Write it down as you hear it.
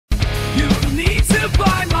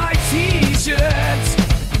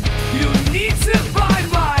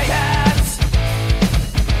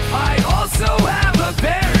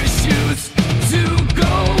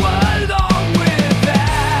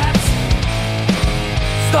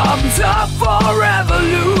Thumbs up for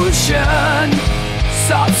revolution.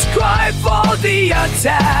 Subscribe for the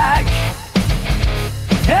attack.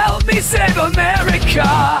 Help me save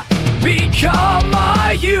America. Become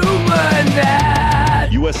a human hat.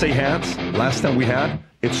 USA hats, last time we had,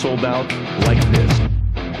 it sold out like this.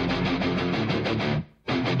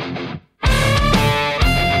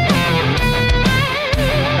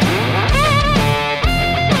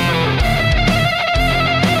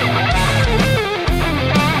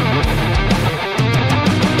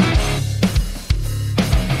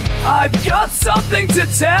 I've got something to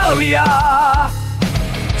tell ya,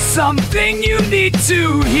 something you need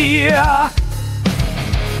to hear.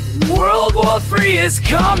 World War III is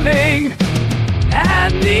coming,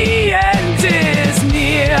 and the end is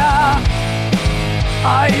near.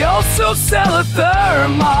 I also sell a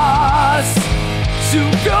thermos to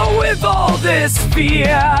go with all this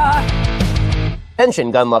fear.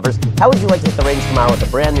 Attention, gun lovers. How would you like to hit the range tomorrow with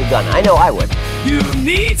a brand new gun? I know I would. You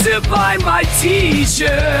need to buy my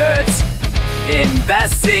t-shirts.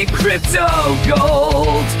 Invest in crypto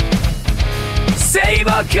gold. Save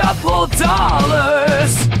a couple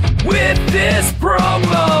dollars with this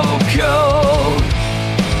promo code.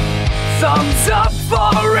 Thumbs up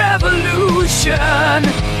for revolution.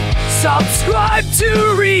 Subscribe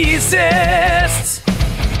to resist.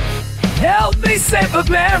 Help me save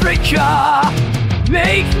America.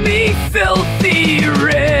 Make me filthy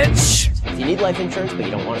rich. If you need life insurance but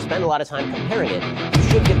you don't want to spend a lot of time comparing it, you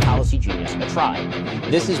should give Policy Genius a try.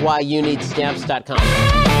 This is why you need Stamps.com.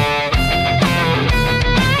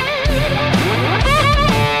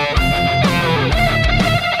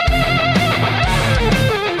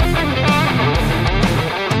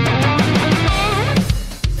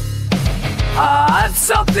 I've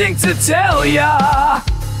something to tell ya,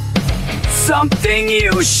 something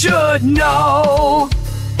you should know.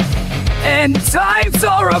 End times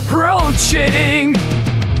are approaching,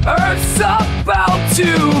 Earth's about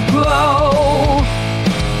to blow.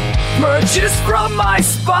 Purchase from my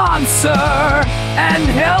sponsor and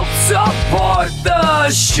help support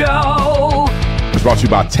the show. It's brought to you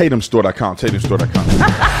by TatumStore.com. TatumStore.com.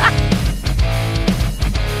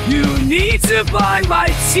 You need to buy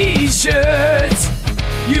my t-shirts.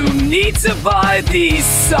 You need to buy these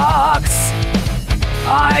socks.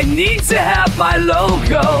 I need to have my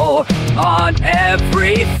logo on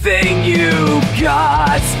everything you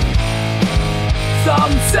got.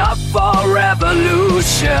 Thumbs up for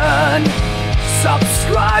revolution.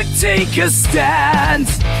 Subscribe, take a stand.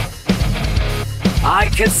 I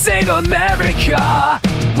can save America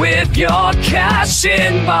with your cash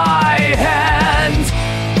in my hand.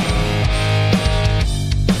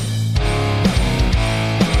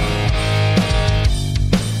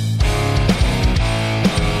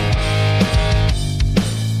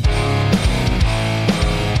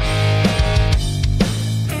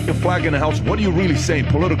 Flag in the house, what are you really saying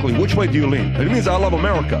politically? Which way do you lean? It means I love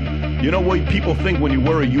America. You know what people think when you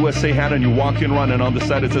wear a USA hat and you walk in around and on the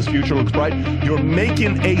side it says future looks bright? You're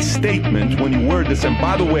making a statement when you wear this. And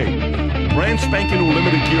by the way, brand spanking new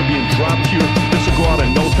limited gear being dropped here. This will go out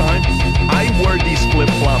in no time. I wear these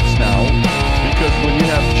flip-flops now because when you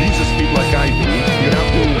have Jesus feet like I do, you have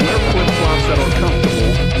to wear flip-flops that are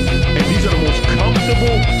comfortable. And these are the most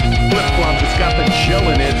comfortable flip-flops. It's got the gel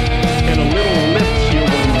in it and a little lift here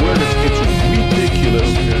when you wear this. It's ridiculous.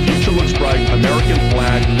 Future looks bright. American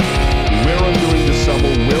flag. Wear them during the summer.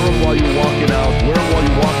 Wear them while you're walking out. Wear them while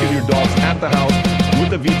you're walking your dogs at the house with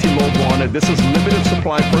the VT logo on it. This is limited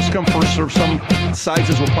supply. First come, first serve. Some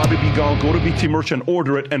sizes will probably be gone. Go to VT Merch and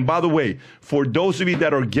order it. And by the way, for those of you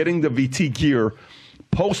that are getting the VT gear,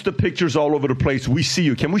 post the pictures all over the place. We see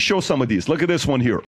you. Can we show some of these? Look at this one here.